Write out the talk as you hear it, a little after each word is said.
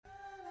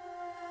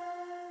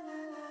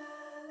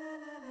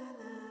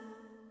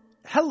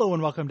Hello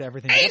and welcome to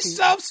Everything Ace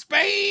of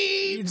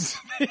Spades!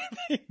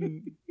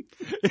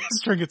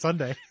 It's Trinket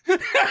Sunday.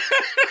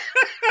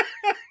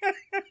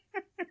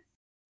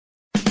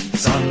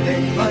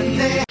 Sunday,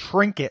 Monday,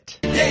 Trinket.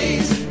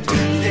 days,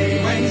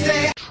 Tuesday,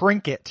 Wednesday,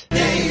 Trinket.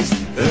 days,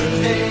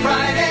 Thursday,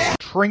 Friday,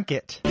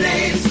 Trinket.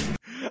 days.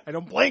 I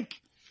don't blink.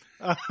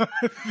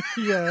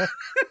 Yeah.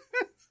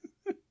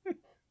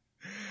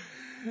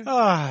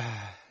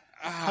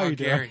 How you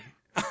Gary?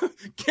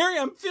 Gary,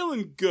 I'm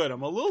feeling good.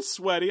 I'm a little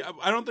sweaty.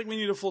 I don't think we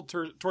need a full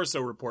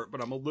torso report,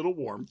 but I'm a little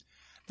warm.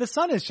 The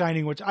sun is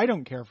shining, which I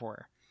don't care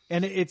for.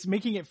 And it's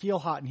making it feel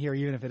hot in here,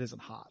 even if it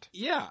isn't hot.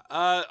 Yeah.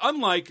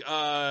 Unlike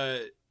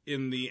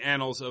in the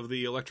annals of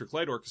the Electric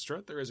Light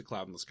Orchestra, there is a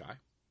cloud in the sky.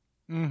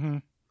 Mm-hmm.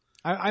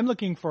 I'm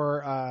looking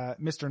for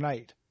Mr.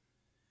 Knight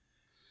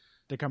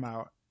to come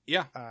out.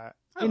 Yeah.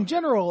 In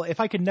general,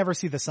 if I could never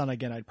see the sun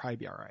again, I'd probably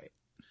be all right.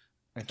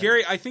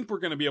 Gary, I think we're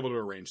going to be able to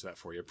arrange that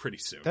for you pretty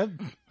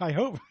soon. I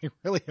hope. I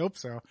really hope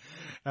so.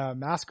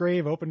 Mass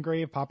grave, open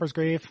grave, pauper's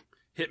grave.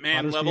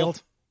 Hitman level.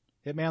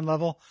 Hitman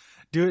level.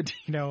 Do it,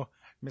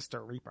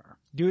 Mr. Reaper.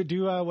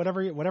 Do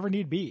whatever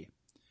need be.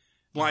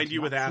 Blind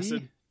you with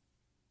acid.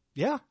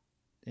 Yeah.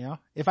 Yeah.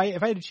 If I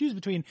had to choose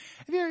between,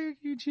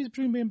 you choose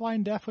between being blind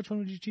and deaf, which one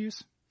would you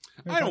choose?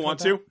 I don't want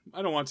to. You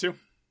don't want to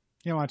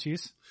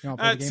choose? You don't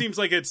play the it game? seems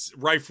like it's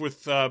rife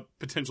with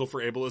potential for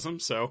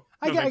ableism, so.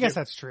 I guess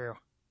that's true.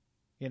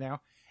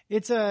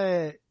 It's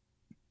I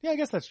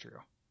guess that's true.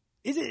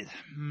 Is it?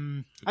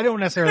 I don't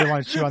necessarily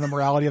want to chew on the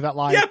morality of that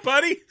line. Yeah,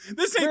 buddy.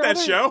 This ain't that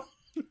show.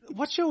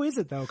 What show is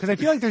it though? Because I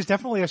feel like there's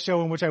definitely a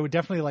show in which I would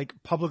definitely like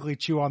publicly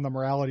chew on the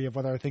morality of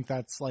whether I think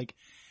that's like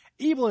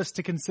ableist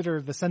to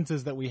consider the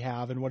senses that we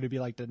have and what it'd be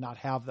like to not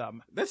have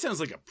them. That sounds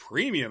like a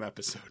premium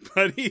episode,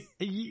 buddy.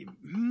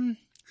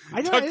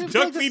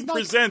 Duck Feed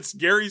presents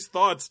Gary's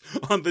thoughts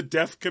on the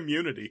deaf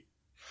community.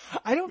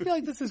 I don't feel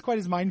like this is quite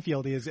as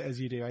minefieldy as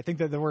you do. I think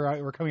that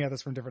we're coming at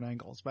this from different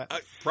angles, but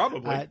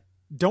probably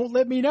don't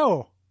let me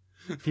know,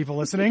 people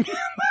listening.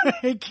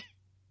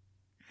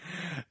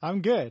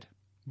 I'm good,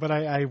 but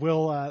I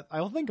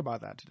will think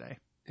about that today.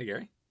 Hey,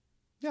 Gary.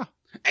 Yeah.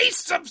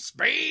 Ace of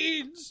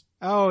Spades.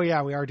 Oh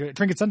yeah, we are doing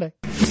Trinket Sunday.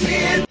 We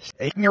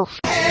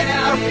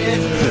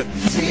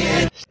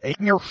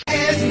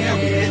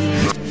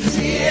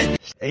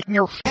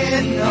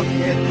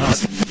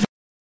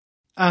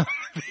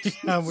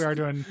are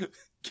doing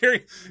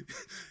Gary.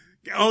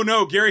 Oh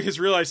no, Gary has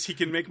realized he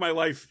can make my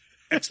life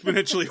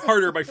exponentially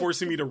harder by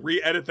forcing me to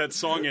re-edit that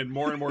song in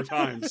more and more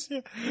times.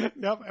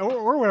 Yep,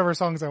 or whatever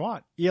songs I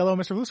want. ELO,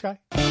 Mr. Blue Sky.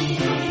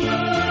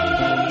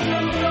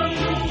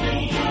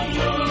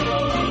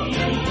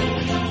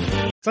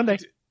 Sunday.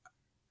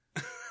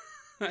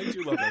 I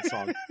do love that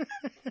song.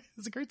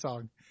 It's a great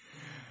song.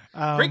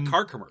 Great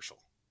car commercial.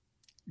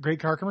 Great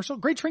car commercial.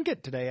 Great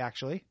trinket today,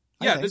 actually.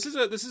 Yeah, this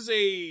is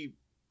a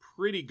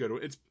pretty good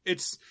one.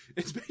 It's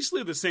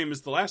basically the same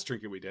as the last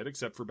trinket we did,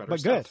 except for better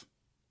stuff. Good.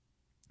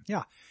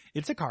 Yeah,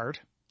 it's a card.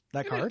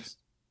 That card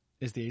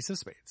is the Ace of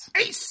Spades.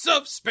 Ace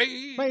of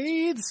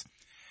Spades.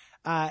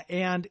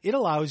 And it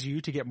allows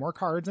you to get more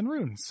cards and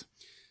runes.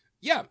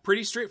 Yeah,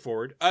 pretty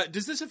straightforward.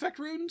 Does this affect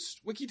runes?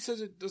 Wiki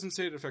says it doesn't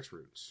say it affects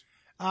runes.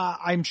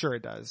 I'm sure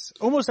it does.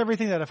 Almost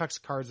everything that affects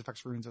cards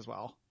affects runes as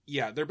well.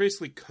 Yeah, they're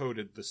basically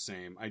coded the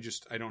same. I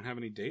don't have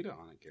any data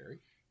on it,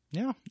 Gary.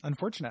 Yeah,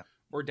 unfortunate.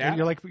 Or data.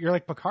 You're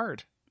like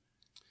Picard.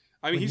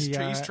 I mean, he's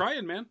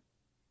trying, man.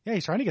 Yeah,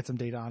 he's trying to get some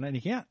data on it, and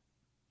he can't.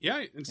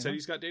 Yeah, instead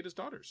he's got Data's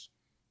daughters.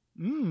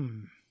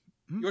 You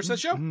watched that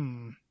show?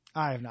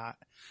 I have not.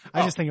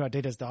 I just think about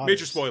Data's daughters.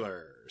 Major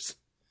spoilers.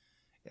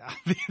 Yeah,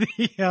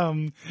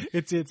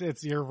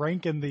 it's your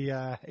rank in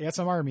the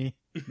ASM army.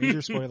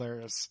 Major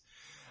spoilers.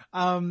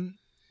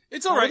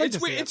 It's all right.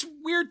 It's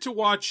weird to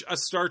watch a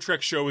Star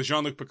Trek show with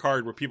Jean-Luc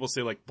Picard where people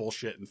say like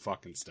bullshit and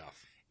fucking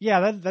stuff.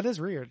 Yeah, that is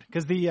weird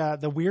because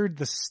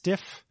the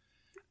stiff.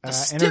 The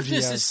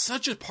stiffness is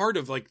such a part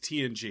of like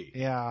TNG.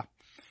 Yeah,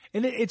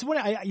 and it's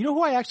when you know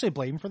who I actually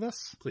blame for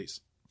this? Please,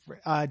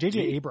 J.J.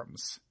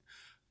 Abrams.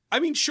 I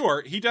mean,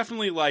 sure, he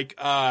definitely like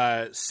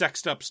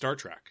sexed up Star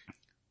Trek.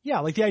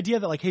 Yeah, like the idea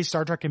that like, hey,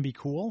 Star Trek can be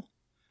cool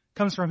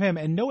comes from him,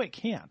 and no, it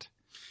can't.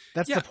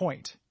 That's the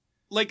point.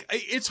 Like,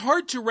 it's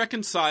hard to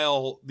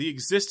reconcile the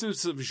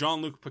existence of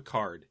Jean-Luc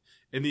Picard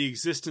and the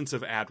existence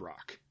of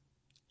Adrock.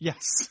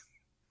 Yes.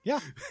 Yeah.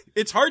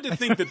 It's hard to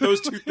think that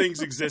those two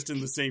things exist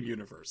in the same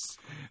universe.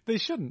 They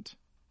shouldn't.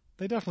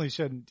 They definitely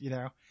shouldn't,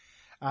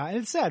 and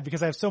it's sad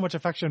because I have so much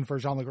affection for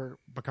Jean-Luc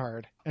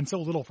Picard and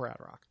so little for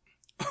Adrock.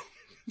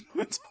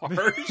 That's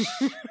harsh.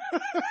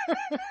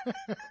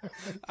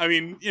 I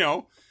mean,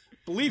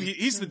 believe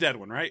he's the dead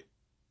one, right?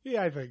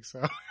 Yeah, I think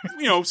so.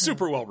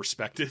 Super well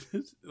respected.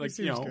 Like,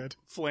 good.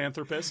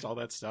 Philanthropist, all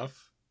that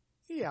stuff.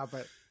 Yeah,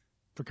 but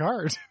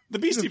Picard. The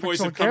Beastie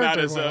Boys have come out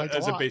as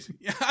a basic.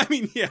 Yeah, I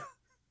mean, yeah.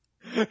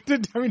 On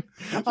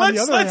the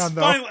other hand,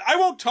 though, I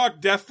won't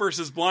talk deaf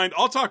versus blind.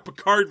 I'll talk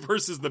Picard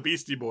versus the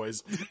Beastie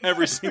Boys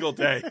every single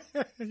day.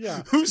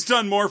 Yeah. Who's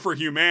done more for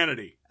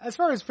humanity? As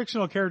far as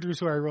fictional characters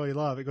who I really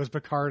love, it goes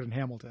Picard and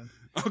Hamilton.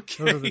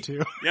 Okay. Those are the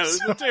two. Yeah,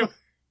 those are the two.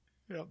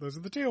 Yeah, those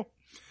are the two.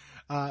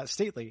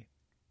 Stately.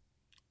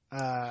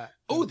 The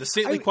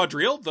Stately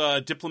Quadrille,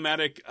 the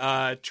diplomatic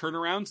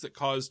turnarounds that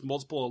caused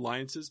multiple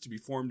alliances to be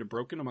formed and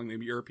broken among the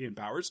European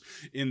powers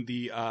in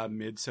the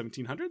mid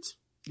 1700s.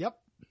 Yep.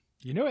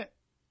 You knew it.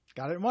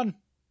 Got it in one.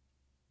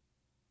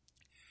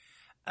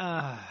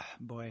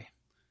 Boy.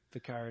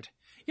 Picard.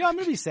 You know, I'm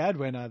going to be sad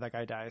when that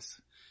guy dies.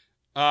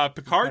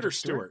 Picard or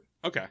Stewart?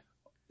 Okay.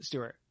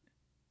 Stewart.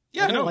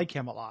 Yeah, I don't like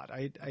him a lot.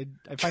 I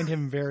find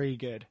him very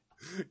good.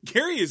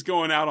 Gary is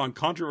going out on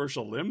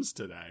controversial limbs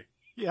today.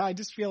 Yeah, I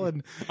just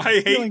feeling.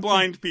 I hate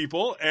blind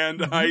people,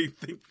 and I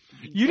think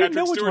you didn't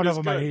know which one of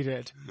them I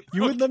hated.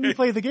 You wouldn't let me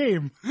play the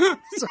game,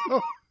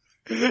 so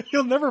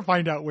you'll never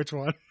find out which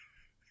one.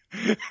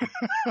 Gonna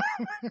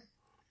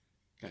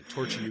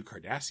torture you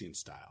Cardassian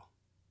style.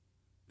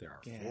 There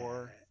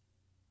are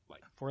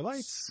four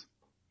lights.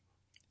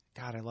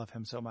 God, I love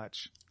him so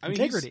much.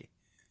 Integrity.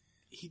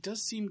 He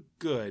does seem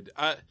good.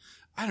 I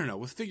don't know.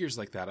 With figures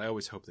like that, I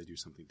always hope they do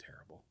something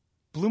terrible.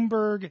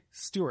 Bloomberg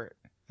Stewart.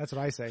 That's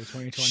what I say,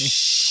 2020.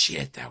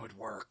 Shit, that would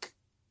work.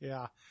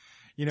 Yeah.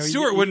 You know,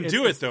 Stewart wouldn't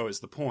do it, though, is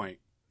the point.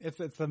 It's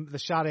the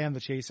shot and the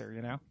chaser,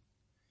 you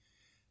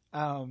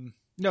know?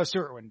 No,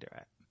 Stewart wouldn't do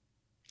it.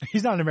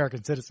 He's not an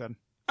American citizen.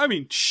 I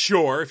mean,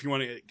 sure, if you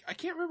want to... I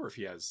can't remember if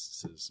he has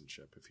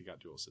citizenship, if he got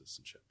dual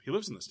citizenship. He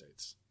lives in the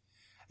States.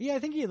 Yeah, I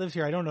think he lives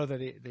here. I don't know that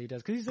he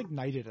does, because he's like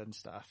knighted and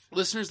stuff.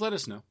 Listeners, let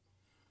us know.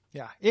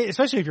 Yeah,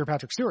 especially if you're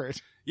Patrick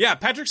Stewart. Yeah,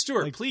 Patrick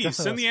Stewart, please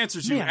send the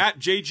answers to at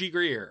JG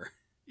Greer.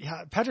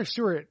 Yeah, Patrick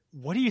Stewart,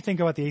 what do you think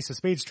about the Ace of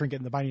Spades trinket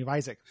in the Binding of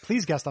Isaac?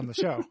 Please guest on the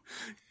show.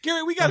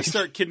 Gary, we got to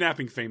start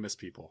kidnapping famous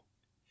people.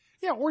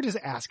 Yeah, or just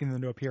asking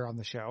them to appear on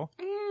the show.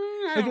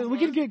 We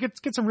could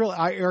get some real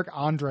Eric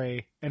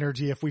Andre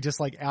energy if we just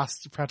like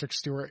asked Patrick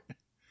Stewart.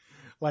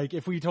 Like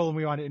if we told him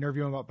we wanted to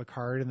interview him about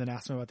Picard and then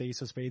asked him about the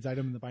Ace of Spades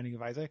item in the Binding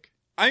of Isaac.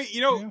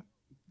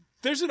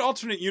 There's an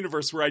alternate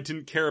universe where I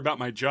didn't care about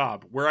my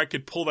job, where I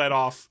could pull that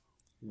off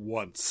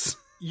once.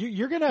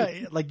 You're gonna,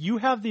 like, you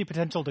have the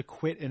potential to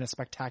quit in a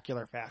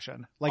spectacular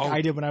fashion. Like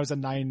I did when I was a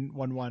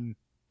 911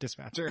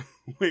 dispatcher.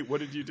 Wait, what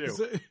did you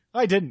do?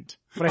 I didn't,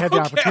 but I had the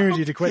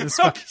opportunity to quit in a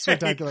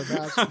spectacular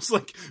fashion. I was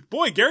like,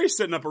 boy, Gary's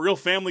setting up a real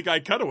Family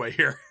Guy cutaway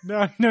here.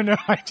 No.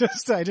 I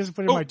just put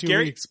in my 2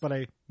 weeks,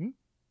 but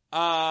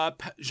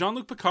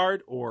Jean-Luc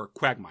Picard or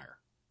Quagmire?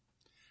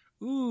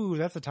 Ooh,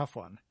 that's a tough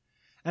one.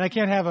 And I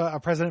can't have a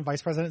president,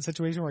 vice president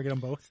situation where I get them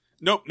both.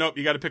 Nope.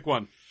 You got to pick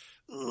one.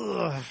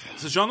 Ugh.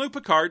 So Jean-Luc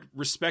Picard,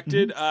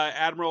 respected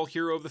admiral,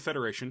 hero of the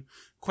Federation.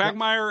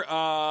 Quagmire,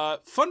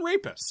 fun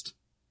rapist.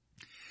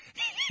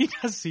 He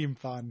does seem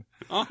fun.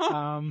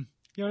 Uh-huh.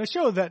 In a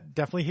show that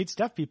definitely hates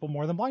deaf people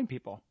more than blind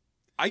people.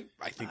 I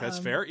think that's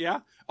fair, yeah.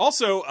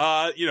 Also,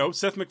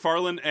 Seth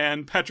MacFarlane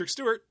and Patrick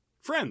Stewart,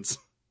 friends.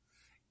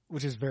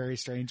 Which is very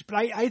strange. But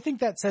I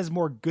think that says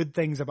more good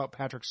things about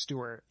Patrick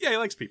Stewart. Yeah, he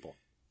likes people.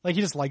 Like,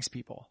 he just likes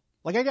people.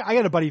 Like, I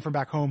got a buddy from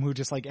back home who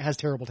just, like, has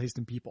terrible taste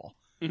in people.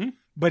 Mm-hmm.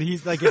 But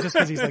he's, like, it's just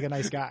because he's, like, a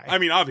nice guy. I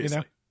mean,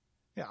 obviously.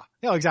 You know?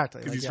 Yeah,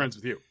 exactly. Because he's friends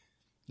with you.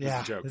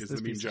 Yeah. It's the joke. It's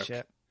the meme joke.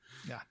 Shit.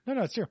 Yeah.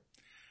 No, it's true.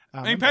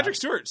 I mean, Patrick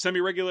Stewart,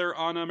 semi-regular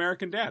on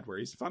American Dad, where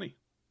he's funny.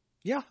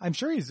 Yeah, I'm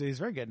sure he's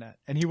very good in it.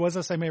 And he was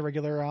a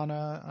semi-regular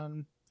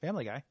on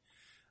Family Guy,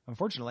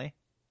 unfortunately.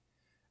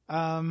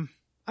 I'm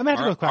going to have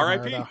to go with Quagmire,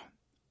 R.I.P. though.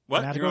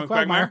 What? You're going with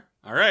Quagmire?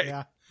 All right.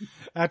 Yeah.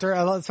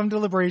 After some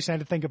deliberation, I had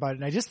to think about it.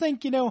 And I just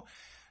think,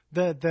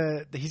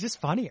 he's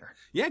just funnier.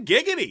 Yeah,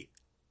 giggity.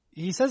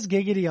 He says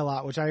giggity a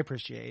lot, which I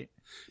appreciate.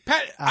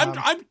 Pat,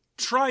 I'm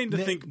trying to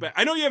think back.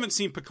 I know you haven't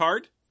seen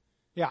Picard.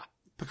 Yeah.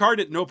 Picard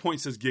at no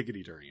point says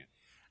giggity during it.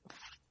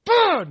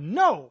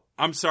 No.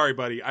 I'm sorry,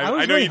 buddy. I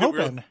was know really you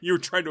hoping. You were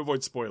trying to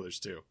avoid spoilers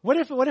too. What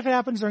if it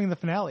happens during the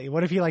finale?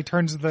 What if he like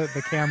turns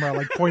the camera,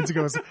 like points and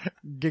goes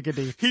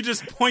giggity? He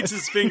just points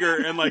his finger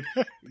and like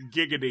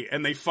giggity,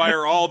 and they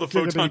fire all the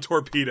photon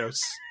torpedoes.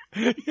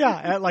 Yeah,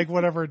 at like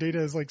whatever Data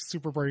is like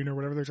super brain or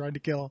whatever they're trying to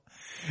kill,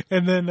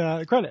 and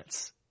then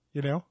credits,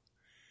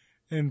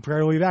 and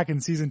Picard will be back in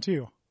season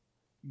 2.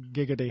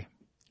 Giggity.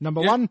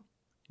 Number 1,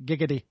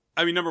 giggity.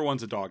 I mean, number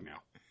 1's a dog now.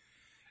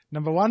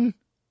 Number 1,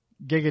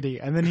 giggity,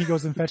 and then he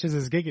goes and fetches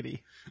his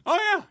giggity.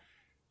 Oh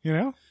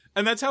yeah,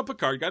 and that's how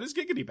Picard got his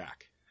giggity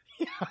back.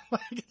 Yeah,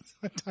 like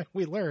one time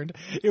we learned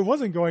it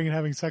wasn't going and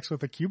having sex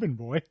with a Cuban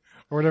boy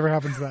or whatever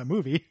happens in that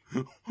movie.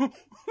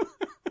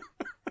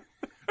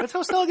 That's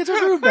how Stella gets her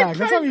groove back.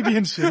 That's not me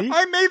being shitty.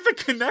 I made the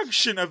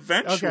connection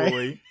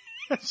eventually.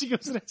 Okay. She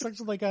goes and has sex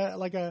with like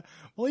a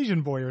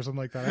Malaysian boy or something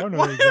like that. I don't know.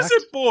 Why is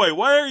it boy?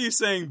 Why are you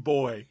saying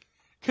boy?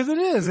 Because it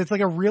is. It's like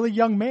a really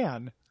young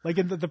man. Like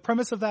the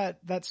premise of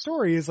that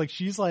story is like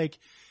she's like,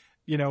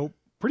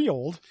 pretty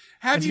old.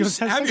 Have you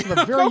sex with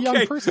a very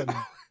young person?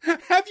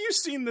 Have you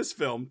seen this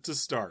film to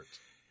start?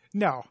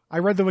 No, I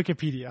read the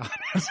Wikipedia.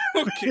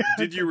 Okay,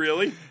 did you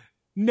really?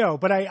 No,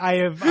 but I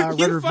have read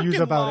reviews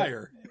about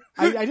liar. it.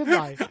 I did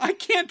lie. I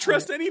can't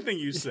trust anything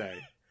you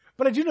say.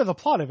 But I do know the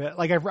plot of it.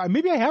 Like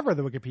maybe I have read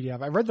the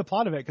Wikipedia. I read the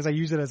plot of it because I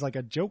use it as like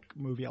a joke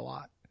movie a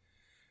lot.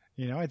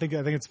 I think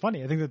it's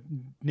funny. I think the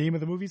name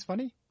of the movie is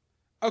funny.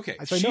 Okay.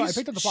 So I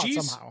picked up the plot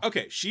somehow.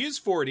 Okay, she is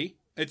 40.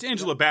 It's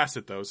Angela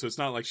Bassett though, so it's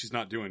not like she's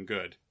not doing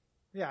good.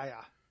 Yeah,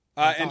 yeah.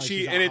 And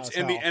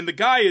the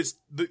guy is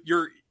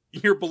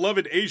your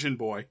beloved Asian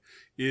boy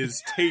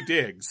is Taye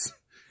Diggs,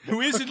 who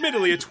is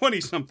admittedly a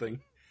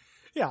 20-something.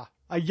 Yeah,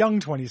 a young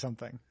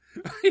 20-something.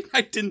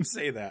 I didn't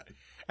say that.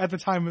 At the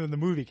time when the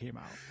movie came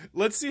out.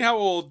 Let's see how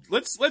old.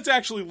 Let's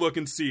actually look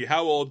and see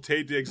how old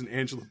Taye Diggs and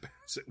Angela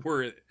Bassett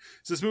were.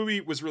 So this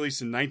movie was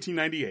released in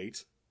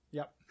 1998.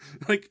 Yep.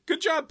 Like,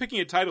 good job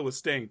picking a title with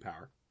staying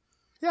power.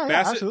 Yeah,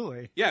 Bassett,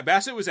 absolutely. Yeah,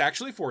 Bassett was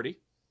actually 40.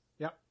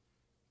 Yep.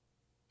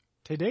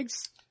 Taye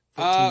Diggs?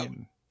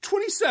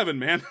 27,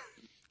 man.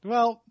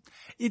 Well,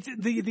 it's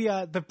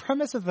the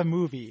premise of the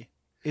movie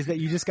is that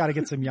you just got to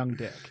get some young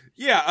dick.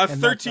 Yeah, a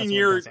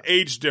 13-year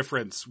age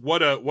difference.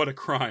 What a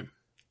crime.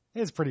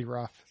 It's pretty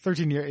rough.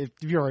 13 years.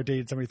 If you ever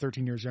dated somebody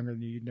 13 years younger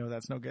than you, you'd know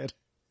that's no good.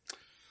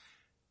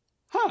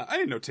 Huh, I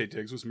didn't know Taye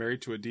Diggs was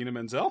married to Idina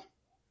Menzel.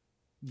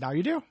 Now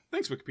you do.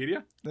 Thanks,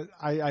 Wikipedia.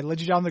 I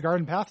led you down the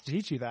garden path to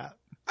teach you that.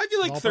 I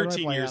feel like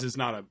 13 years is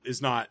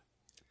not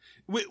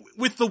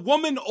with the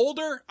woman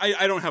older,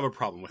 I don't have a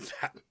problem with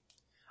that.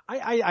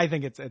 I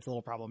think it's a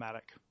little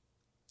problematic.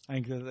 I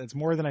think that it's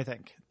more than I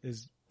think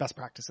is best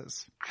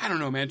practices. I don't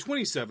know, man.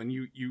 27,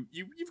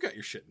 you've got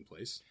your shit in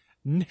place.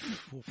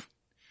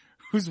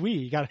 Who's we?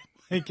 You got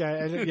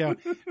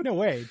no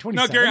way. 27.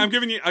 No, Gary, I'm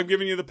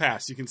giving you the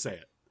pass. You can say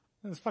it.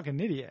 That's a fucking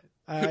idiot.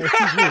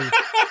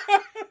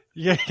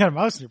 You got a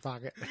mouse in your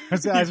pocket. I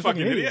was a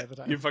fucking idiot at the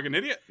time. You fucking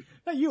idiot.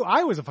 No,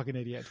 I was a fucking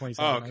idiot at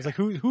 27. Oh, okay. I was like,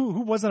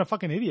 who wasn't a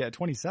fucking idiot at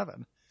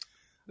 27?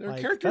 There are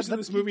characters in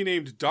this movie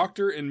named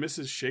Dr. and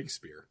Mrs.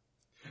 Shakespeare.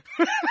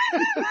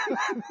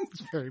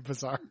 It's very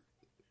bizarre.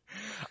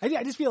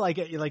 I just feel like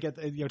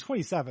at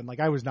 27, like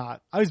I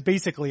was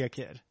basically a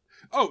kid.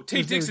 Oh,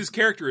 Taye Diggs'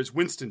 character is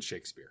Winston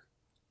Shakespeare.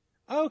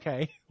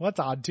 Okay. Well, that's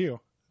odd too.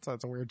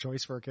 That's a weird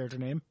choice for a character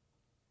name.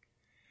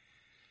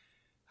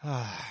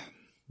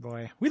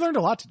 Boy, we learned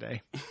a lot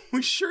today.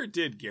 We sure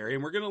did, Gary,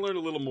 and we're going to learn a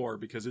little more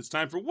because it's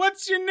time for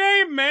What's Your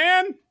Name,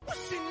 Man?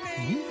 What's your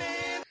name,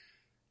 man?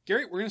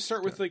 Gary, we're going to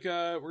start with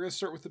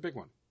the big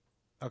one.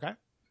 Okay.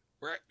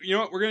 You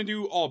know what? We're going to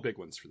do all big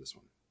ones for this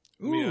one.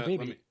 Ooh,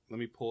 baby. Let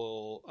me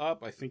pull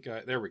up. I think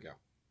there we go.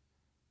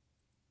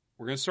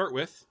 We're going to start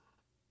with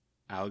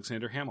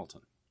Alexander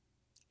Hamilton.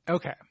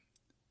 Okay.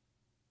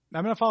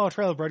 I'm going to follow a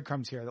trail of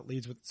breadcrumbs here that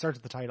starts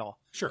with the title.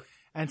 Sure.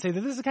 And say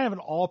that this is kind of an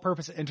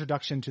all-purpose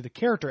introduction to the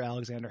character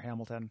Alexander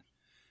Hamilton,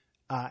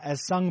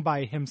 as sung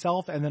by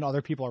himself and then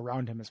other people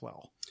around him as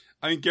well.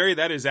 I mean, Gary,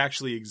 that is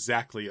actually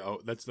exactly,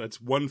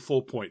 that's one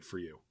full point for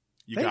you.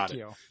 Thank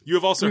you. You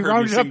have also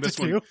heard me sing this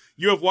one.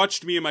 You have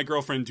watched me and my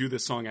girlfriend do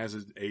this song as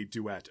a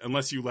duet,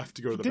 unless you left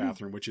to go to the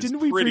bathroom, which is pretty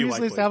likely. Didn't we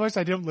previously establish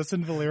I didn't listen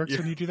to the lyrics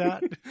when you do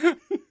that?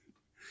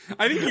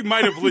 I think you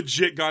might have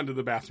legit gone to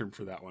the bathroom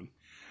for that one.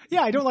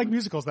 Yeah, I don't like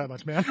musicals that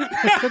much, man.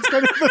 That's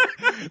kind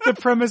of the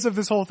premise of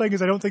this whole thing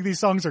is I don't think these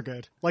songs are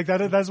good. Like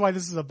that's why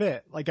this is a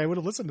bit. Like I would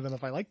have listened to them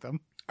if I liked them.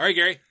 All right,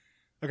 Gary.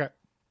 Okay.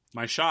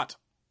 My shot.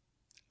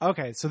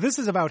 Okay, so this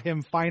is about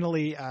him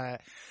finally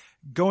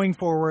going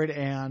forward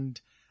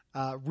and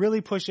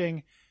really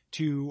pushing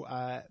to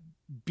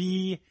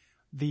be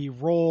the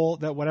role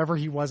that whatever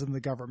he was in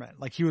the government.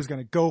 Like he was going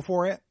to go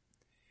for it,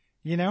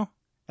 you know?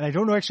 And I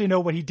don't actually know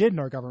what he did in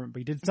our government,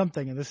 but he did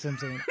something and this is him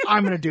saying,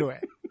 I'm going to do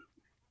it.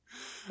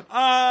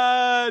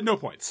 No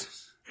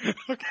points.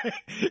 Okay.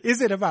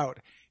 Is it about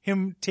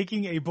him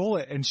taking a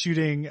bullet and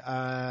shooting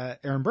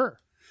Aaron Burr?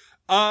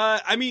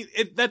 I mean,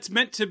 that's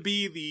meant to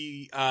be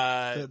the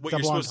what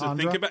you're supposed to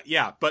think about.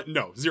 Yeah, but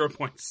no, 0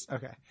 points.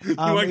 Okay. You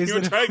want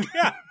to try again?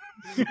 Yeah.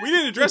 We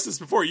didn't address this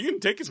before. You can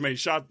take as many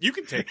shots. You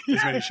can take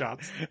as many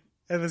shots.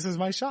 And this is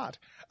my shot.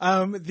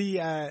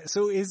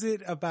 So is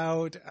it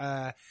about,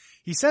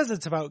 he says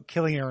it's about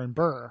killing Aaron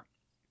Burr,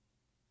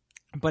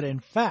 but in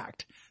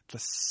fact, the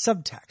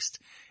subtext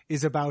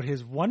is about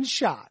his one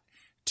shot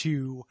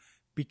to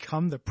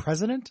become the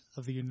president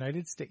of the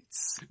United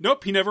States.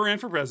 Nope, he never ran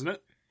for president.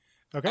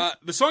 Okay.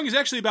 The song is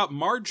actually about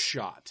Marge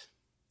Schott,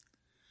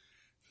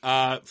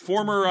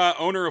 former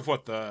owner of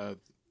the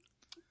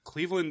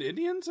Cleveland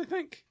Indians, I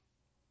think.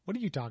 What are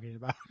you talking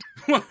about?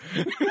 What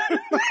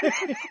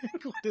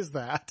is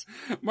that?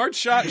 Marge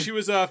Schott, she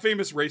was a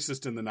famous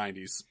racist in the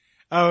 90s.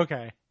 Oh,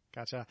 okay.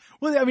 Gotcha.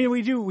 Well, I mean,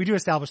 we do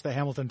establish that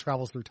Hamilton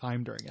travels through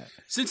time during it.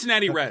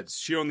 Cincinnati Reds.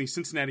 She owned the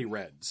Cincinnati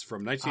Reds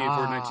from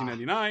 1984 to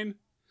 1999.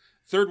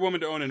 Third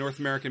woman to own a North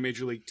American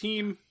Major League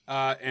team,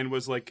 and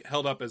was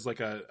held up as a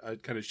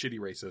kind of shitty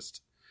racist.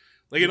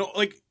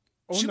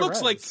 She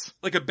looks Reds.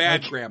 like a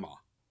bad grandma.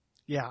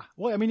 Yeah.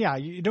 Well, I mean, yeah,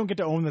 you don't get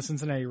to own the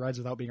Cincinnati Reds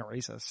without being a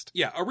racist.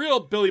 Yeah, a real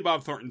Billy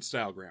Bob Thornton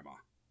style grandma.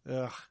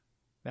 Ugh.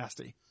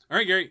 Nasty. All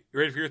right, Gary, you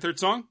ready for your third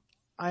song?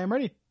 I am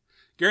ready.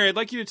 Gary, I'd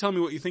like you to tell me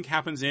what you think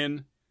happens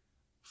in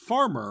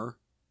Farmer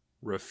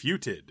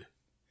Refuted.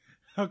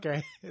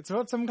 Okay. It's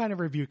about some kind of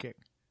rebuking.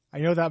 I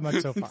know that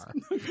much so far.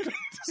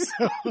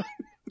 So,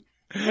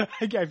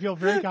 I feel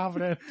very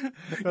confident.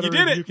 You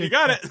did it. You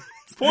got it.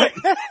 Point.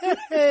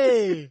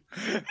 Hey.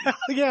 Hell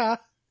yeah.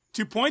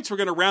 2 points. We're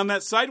going to round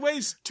that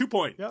sideways. 2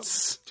 points. Yep.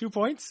 2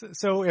 points.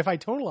 So if I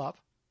total up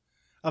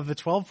of the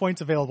 12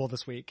 points available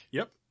this week.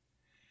 Yep.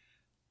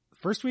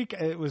 First week,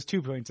 it was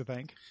 2 points, I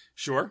think.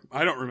 Sure.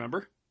 I don't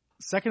remember.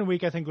 Second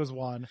week, I think, was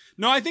 1.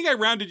 No, I think I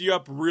rounded you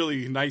up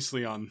really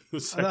nicely on the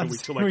second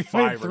week to like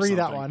 5 or something. 3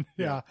 that one.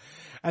 Yeah.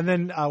 And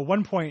then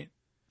 1 point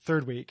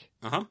third week.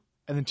 Uh-huh.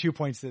 And then 2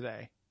 points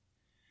today.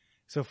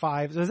 So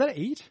 5. So is that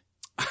 8?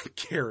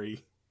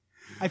 Gary.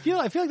 I feel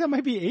like that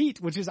might be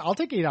 8, which is, I'll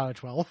take 8 out of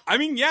 12. I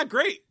mean, yeah,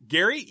 great.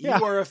 Gary, you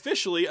are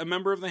officially a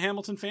member of the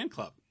Hamilton fan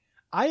club.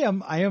 I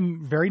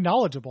am very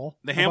knowledgeable.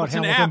 The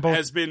Hamilton app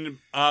has been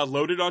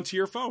loaded onto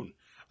your phone.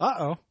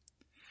 Uh-oh.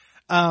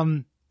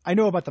 I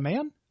know about the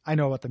man. I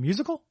know about the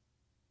musical.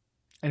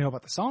 I know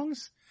about the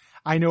songs.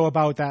 I know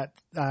about that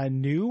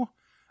new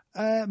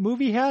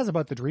movie he has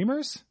about the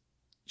Dreamers.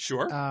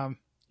 Sure. Avenue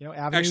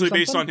actually something.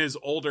 Based on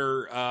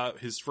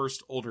his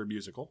first older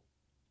musical.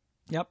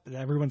 Yep,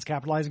 that everyone's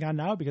capitalizing on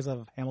now because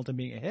of Hamilton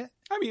being a hit.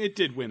 I mean, it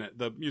did win it.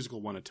 The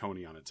musical won a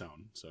Tony on its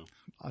own. So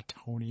a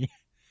Tony.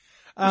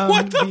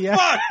 What the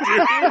fuck,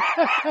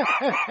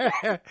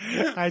 dude?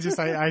 I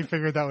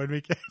figured that would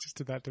make I just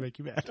did that to make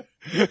you mad.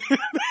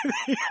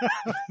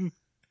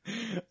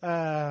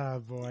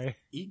 Boy.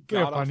 Eat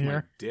got off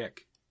my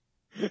dick.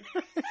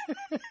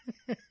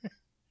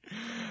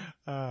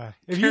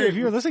 If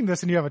you're listening to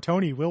this and you have a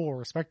Tony, Will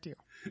respect you.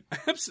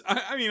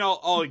 I mean,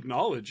 I'll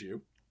acknowledge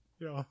you.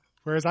 Yeah.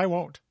 Whereas I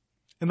won't.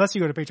 Unless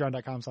you go to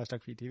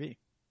patreon.com/DuckFeedTV.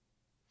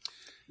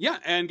 Yeah,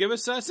 and give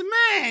us some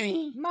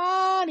money.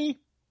 Money.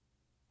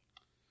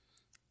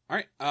 All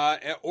right.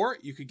 Or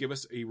you could give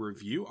us a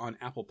review on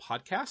Apple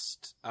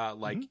Podcasts,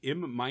 like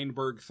M.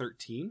 Meinberg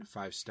 13,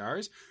 5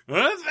 stars.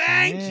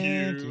 Thank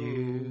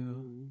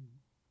you.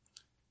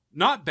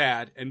 Not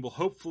bad, and will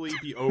hopefully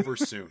be over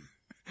soon.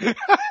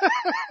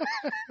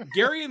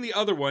 Gary and the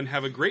other one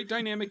have a great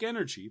dynamic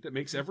energy that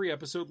makes every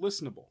episode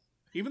listenable.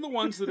 Even the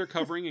ones that are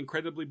covering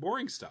incredibly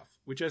boring stuff,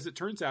 which as it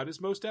turns out is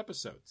most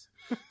episodes.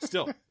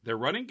 Still, their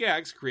running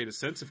gags create a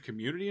sense of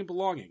community and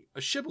belonging,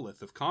 a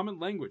shibboleth of common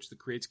language that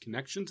creates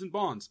connections and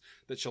bonds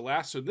that shall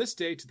last from this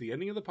day to the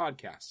ending of the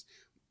podcast,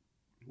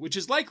 which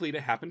is likely to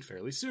happen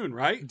fairly soon,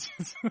 right?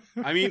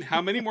 I mean,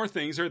 how many more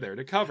things are there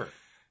to cover?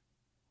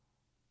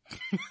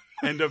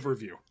 End of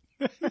review.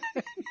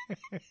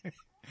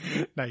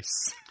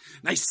 Nice.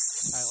 I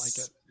like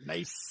it.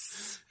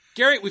 Nice.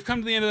 Gary, we've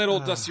come to the end of that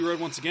old dusty road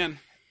once again.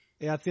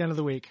 Yeah, it's the end of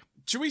the week.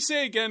 Should we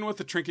say again what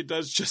the trinket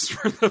does just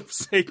for the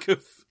sake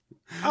of...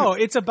 Oh,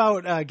 it's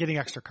about getting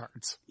extra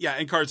cards. Yeah,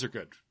 and cards are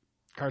good.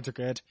 Cards are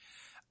good.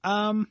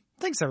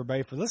 Thanks,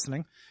 everybody, for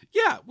listening.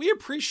 Yeah, we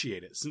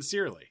appreciate it,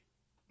 sincerely.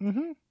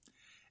 Mm-hmm.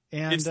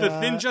 And it's the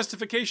thin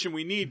justification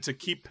we need to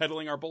keep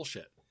peddling our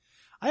bullshit.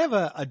 I have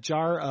a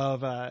jar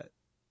of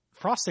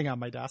frosting on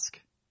my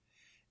desk.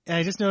 And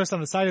I just noticed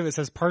on the side of it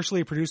says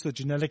partially produced with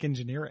genetic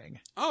engineering.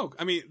 Oh,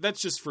 I mean, that's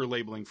just for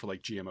labeling for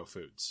like GMO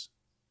foods.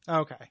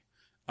 Okay.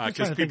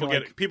 Because people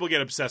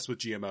get obsessed with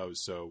GMOs,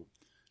 so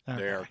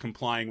they're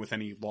complying with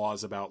any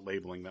laws about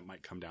labeling that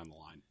might come down the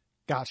line.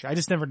 Gotcha. I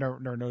just never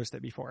noticed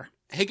it before.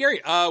 Hey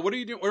Gary, what are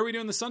you doing? What are we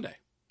doing this Sunday?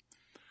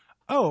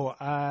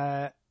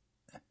 Yeah.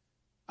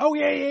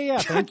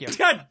 Thank you.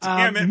 God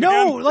damn it!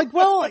 No,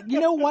 man. You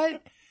know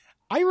what?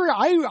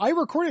 I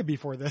recorded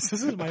before this.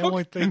 This is my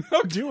only thing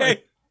I'm doing.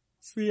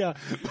 So, yeah.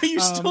 But you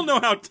still know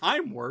how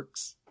time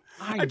works.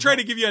 I try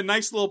to give you a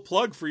nice little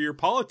plug for your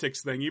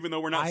politics thing, even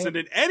though we're not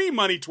sending any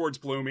money towards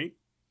Bloomy.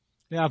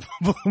 Yeah,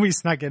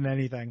 Bloomy's not getting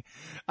anything.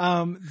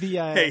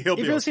 Hey, he'll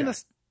be okay.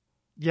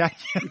 Yeah,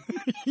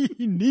 he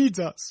needs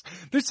us.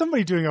 There's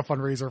somebody doing a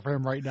fundraiser for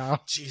him right now.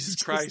 Jesus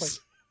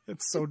Christ.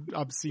 It's so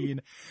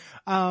obscene.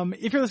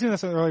 If you're listening to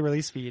this on the early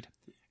release feed,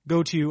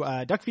 go to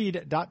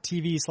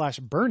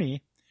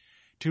duckfeed.tv/Bernie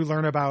to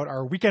learn about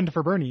our Weekend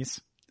for Bernies,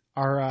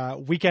 our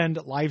weekend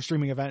live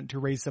streaming event to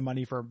raise some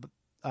money for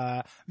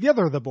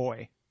the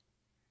boy,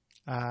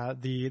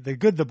 the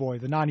good the boy,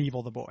 the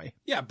non-evil the boy.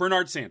 Yeah,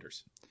 Bernard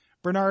Sanders.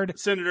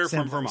 Senator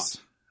from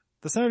Vermont.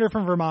 The senator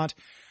from Vermont.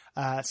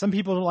 Some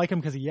people don't like him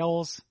because he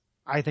yells.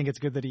 I think it's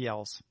good that he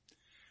yells.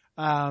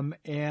 We're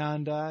going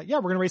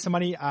to raise some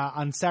money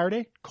on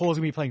Saturday. Cole's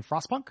going to be playing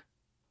Frostpunk,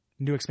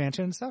 new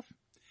expansion and stuff.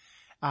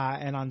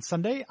 And on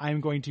Sunday,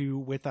 I'm going to,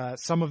 with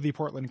some of the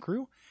Portland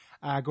crew,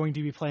 going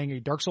to be playing a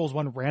Dark Souls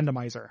 1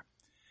 randomizer,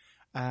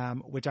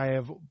 which I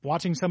have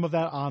watching some of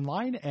that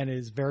online and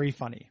is very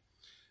funny.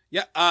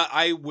 Yeah,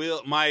 I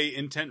will. My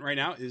intent right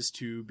now is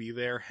to be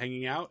there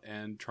hanging out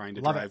and trying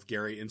to drive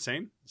Gary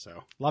insane.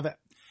 So love it.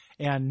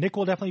 And Nick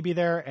will definitely be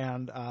there,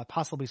 and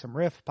possibly some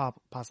Riff,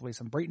 possibly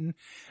some Brayton.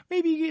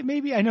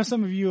 Maybe I know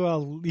some of you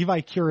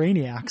Levi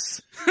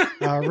Curaniacs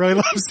really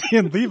love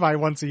seeing Levi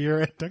once a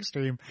year at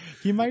Duckstream.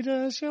 He might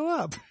show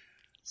up.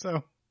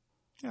 So,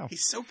 yeah.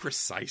 He's so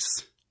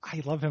precise.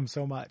 I love him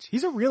so much.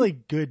 He's a really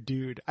good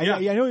dude. I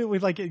know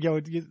we've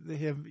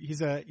him.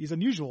 He's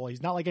unusual.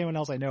 He's not like anyone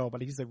else I know,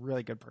 but he's a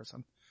really good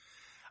person.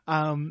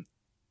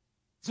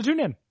 So tune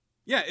in.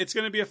 Yeah, it's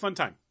going to be a fun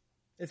time.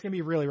 It's going to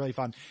be really, really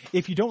fun.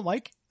 If you don't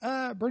like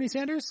Bernie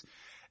Sanders,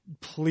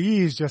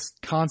 please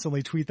just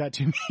constantly tweet that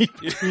to me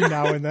between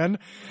now and then.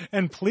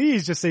 And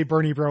please just say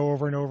Bernie bro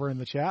over and over in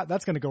the chat.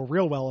 That's going to go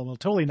real well and will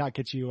totally not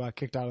get you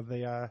kicked out of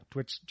the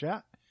Twitch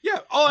chat. Yeah,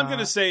 all I'm going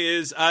to say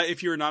is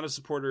if you're not a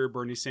supporter of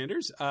Bernie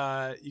Sanders,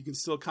 you can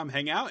still come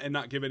hang out and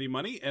not give any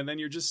money, and then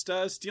you're just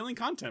stealing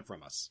content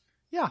from us.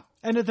 Yeah,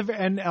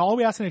 and all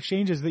we ask in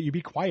exchange is that you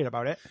be quiet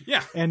about it.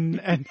 Yeah,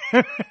 and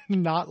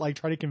not like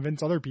try to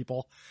convince other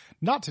people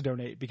not to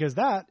donate, because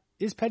that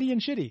is petty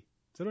and shitty.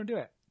 So don't do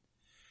it.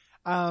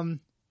 But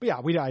yeah,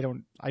 I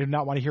do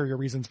not want to hear your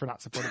reasons for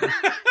not supporting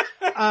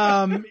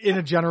me. In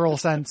a general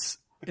sense,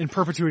 in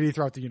perpetuity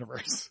throughout the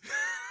universe.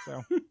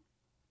 So,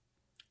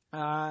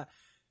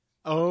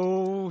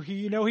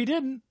 he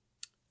didn't.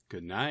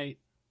 Good night.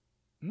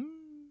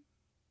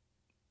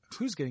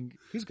 Who's good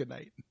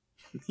night?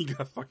 You got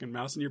a fucking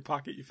mouse in your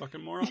pocket, you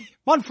fucking moron.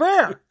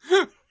 Monfrere!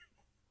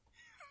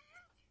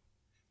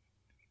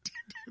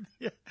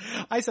 Yeah.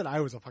 I said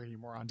I was a fucking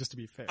moron, just to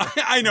be fair.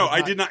 I know,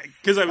 I did not,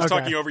 because I was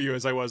talking over you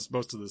as I was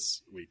most of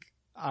this week.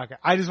 Okay,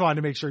 I just wanted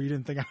to make sure you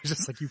didn't think I was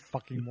just like, you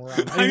fucking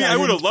moron. I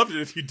would have loved it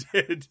if you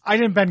did. I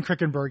didn't Ben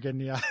Krickenberg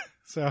in,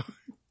 so,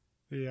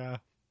 yeah.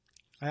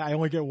 I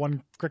only get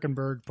one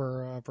Krickenberg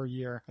per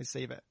year. I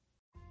save it.